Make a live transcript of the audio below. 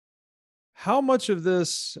how much of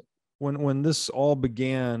this, when this all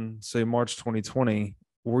began, say March 2020,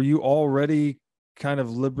 were you already kind of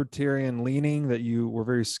libertarian leaning, that you were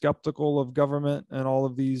very skeptical of government and all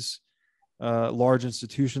of these large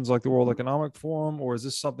institutions like the World Economic Forum, or is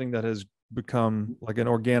this something that has become like an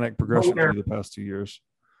organic progression for you the past 2 years?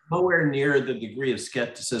 Nowhere near the degree of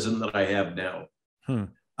skepticism that I have now. Hmm.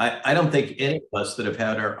 I don't think any of us that have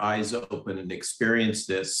had our eyes open and experienced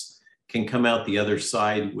this can come out the other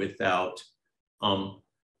side without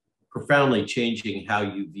profoundly changing how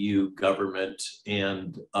you view government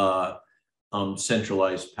and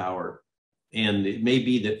centralized power. And it may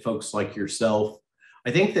be that folks like yourself, I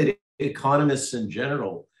think that economists in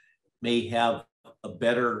general may have a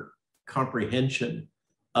better comprehension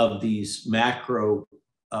of these macro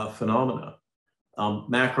phenomena.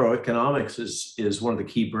 Macroeconomics is one of the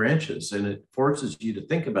key branches, and it forces you to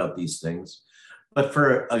think about these things. But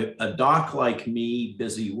for a doc like me,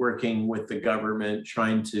 busy working with the government,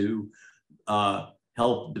 trying to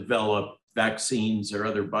help develop vaccines or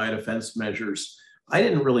other biodefense measures, I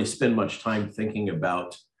didn't really spend much time thinking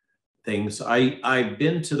about things. I've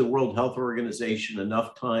been to the World Health Organization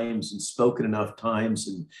enough times and spoken enough times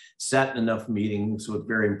and sat in enough meetings with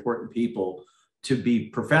very important people to be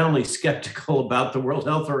profoundly skeptical about the World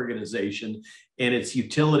Health Organization and its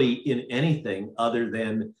utility in anything other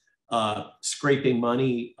than scraping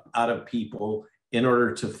money out of people in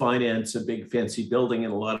order to finance a big fancy building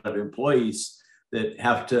and a lot of employees that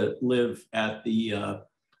have to live at the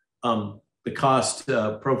cost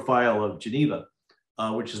profile of Geneva,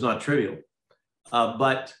 which is not trivial.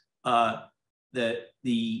 But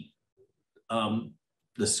the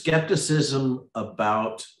skepticism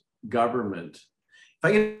about government, if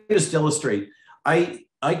I can just illustrate, I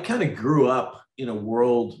kind of grew up in a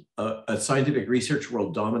world, a scientific research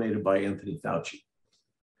world dominated by Anthony Fauci.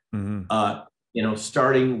 Mm-hmm.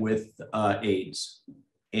 Starting with AIDS.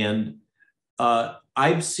 And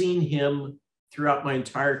I've seen him throughout my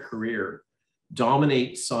entire career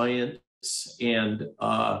dominate science and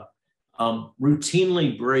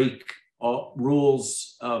routinely break all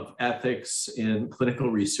rules of ethics in clinical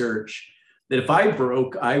research that if I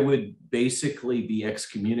broke, I would basically be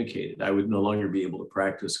excommunicated. I would no longer be able to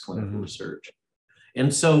practice clinical mm-hmm. research.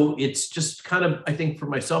 And so it's just kind of, I think for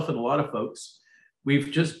myself and a lot of folks,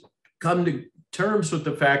 we've just come to terms with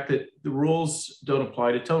the fact that the rules don't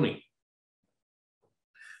apply to Tony.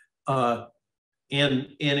 And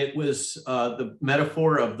it was the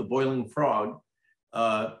metaphor of the boiling frog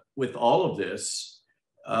with all of this.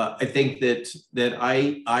 I think that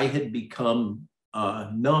I had become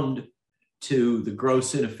numbed to the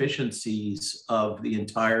gross inefficiencies of the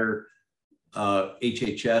entire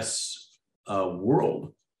HHS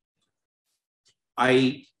world.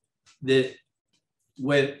 When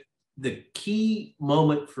the key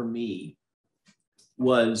moment for me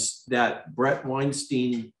was that Brett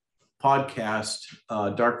Weinstein podcast,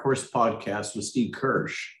 Dark Horse podcast with Steve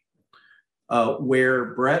Kirsch,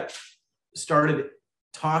 where Brett started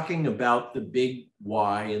talking about the big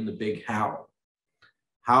why and the big how.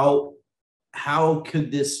 How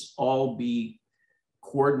could this all be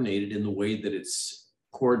coordinated in the way that it's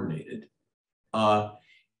coordinated?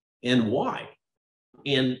 And why?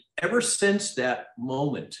 And ever since that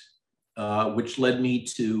moment, which led me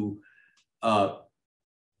to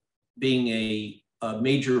being a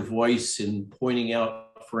major voice in pointing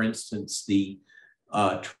out, for instance, the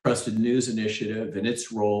Trusted News Initiative and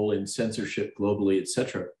its role in censorship globally, et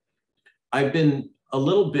cetera, I've been a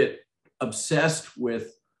little bit obsessed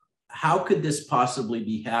with how could this possibly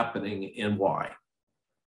be happening and why?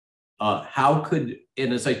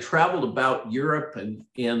 And as I traveled about Europe and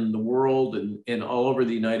the world and all over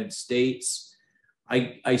the United States,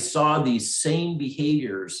 I saw these same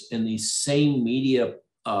behaviors in these same media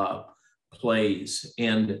plays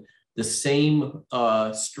and the same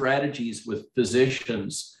strategies with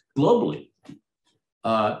physicians globally.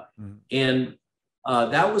 And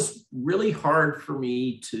that was really hard for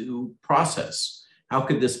me to process. How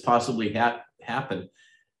could this possibly happen?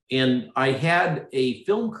 And I had a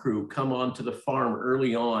film crew come onto the farm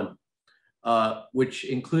early on, which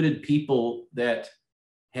included people that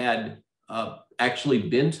had actually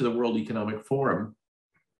been to the World Economic Forum.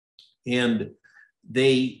 And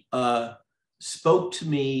they spoke to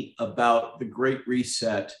me about the Great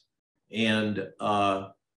Reset and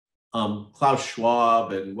Klaus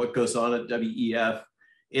Schwab and what goes on at WEF.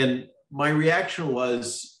 And my reaction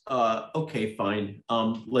was, okay, fine.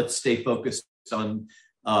 Let's stay focused on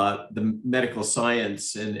the medical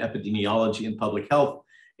science and epidemiology and public health.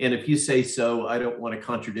 And if you say so, I don't want to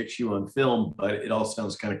contradict you on film, but it all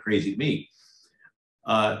sounds kind of crazy to me.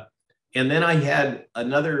 And then I had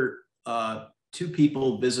another two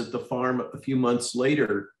people visit the farm a few months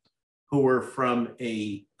later who were from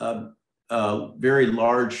a very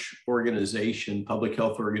large organization, public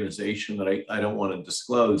health organization that I don't want to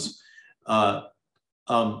disclose, nonprofit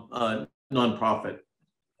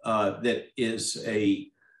that is a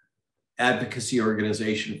advocacy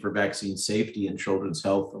organization for vaccine safety and children's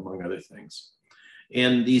health, among other things.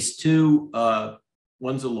 And these two,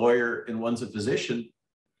 one's a lawyer and one's a physician,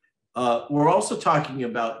 we're also talking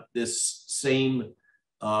about this same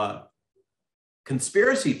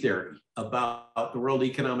conspiracy theory about the World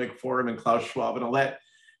Economic Forum and Klaus Schwab and all that.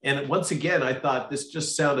 And once again, I thought this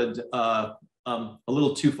just sounded a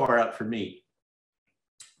little too far out for me,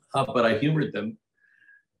 but I humored them.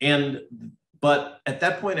 But at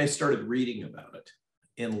that point, I started reading about it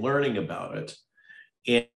and learning about it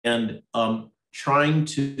and trying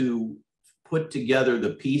to put together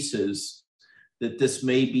the pieces that this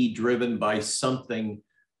may be driven by something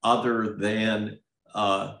other than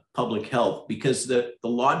public health, because the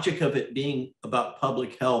logic of it being about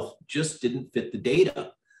public health just didn't fit the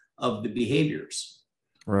data of the behaviors.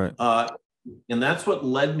 Right. And that's what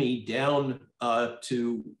led me down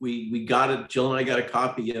to, we got it, Jill and I got a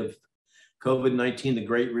copy of COVID-19, The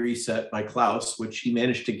Great Reset by Klaus, which he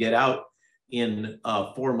managed to get out in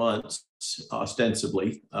 4 months,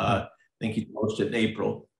 ostensibly. I think he published it in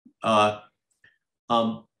April.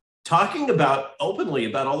 Talking about openly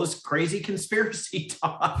about all this crazy conspiracy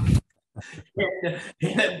talk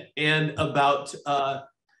and about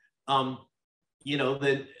you know,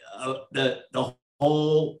 the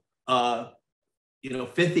whole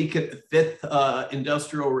fifth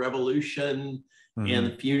industrial revolution, and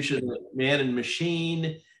the fusion of man and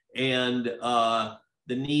machine, and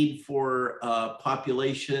the need for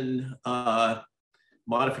population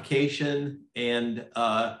modification and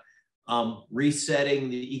resetting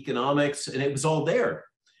the economics, and it was all there.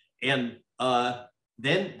 And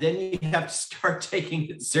then you have to start taking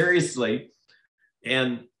it seriously.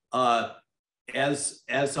 And as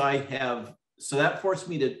I have, so that forced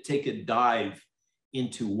me to take a dive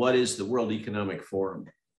into what is the World Economic Forum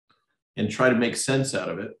and try to make sense out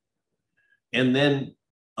of it. And then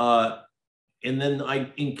I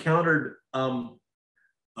encountered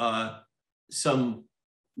some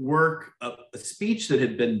work, a speech that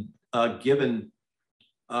had been given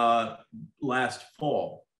last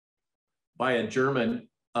fall by a German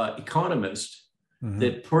economist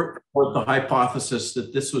that put forth the hypothesis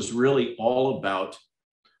that this was really all about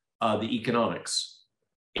the economics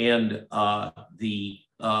and the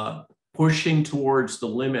pushing towards the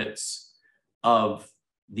limits of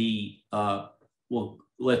the I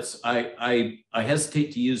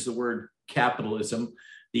hesitate to use the word capitalism,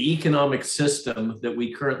 the economic system that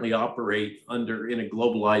we currently operate under in a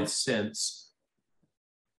globalized sense,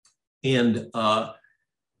 and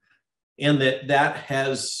that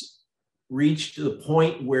has reached the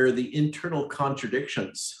point where the internal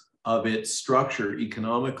contradictions of its structure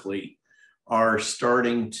economically are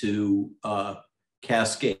starting to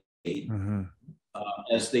cascade,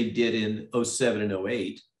 as they did in 07 and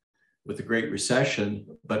 08 with the Great Recession,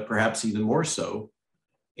 but perhaps even more so.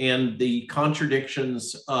 And the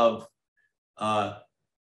contradictions of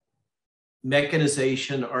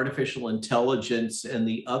mechanization, artificial intelligence, and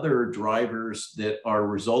the other drivers that are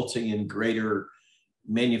resulting in greater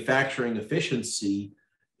manufacturing efficiency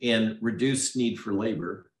and reduced need for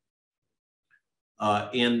labor.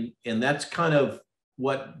 And that's kind of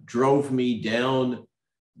what drove me down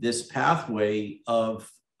this pathway of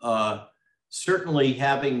certainly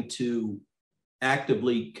having to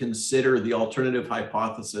actively consider the alternative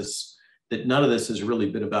hypothesis that none of this has really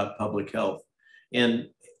been about public health, and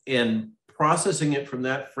processing it from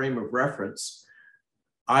that frame of reference.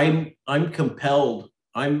 I'm compelled.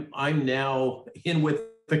 I'm now in with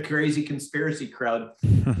the crazy conspiracy crowd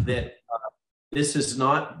that this has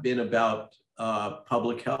not been about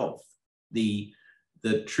public health. The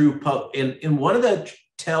true and one of the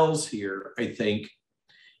tells here, I think,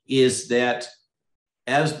 is that,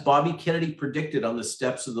 as Bobby Kennedy predicted on the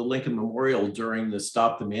steps of the Lincoln Memorial during the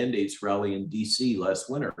Stop the Mandates rally in DC last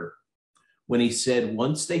winter, when he said,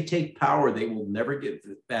 once they take power, they will never give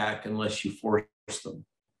it back unless you force them.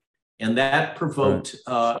 And that provoked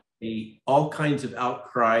all kinds of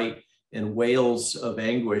outcry and wails of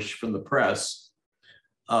anguish from the press.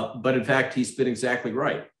 But in fact, he's been exactly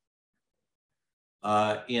right.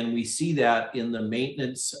 And we see that in the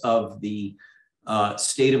maintenance of the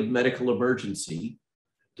state of medical emergency,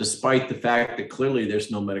 despite the fact that clearly there's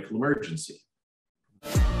no medical emergency.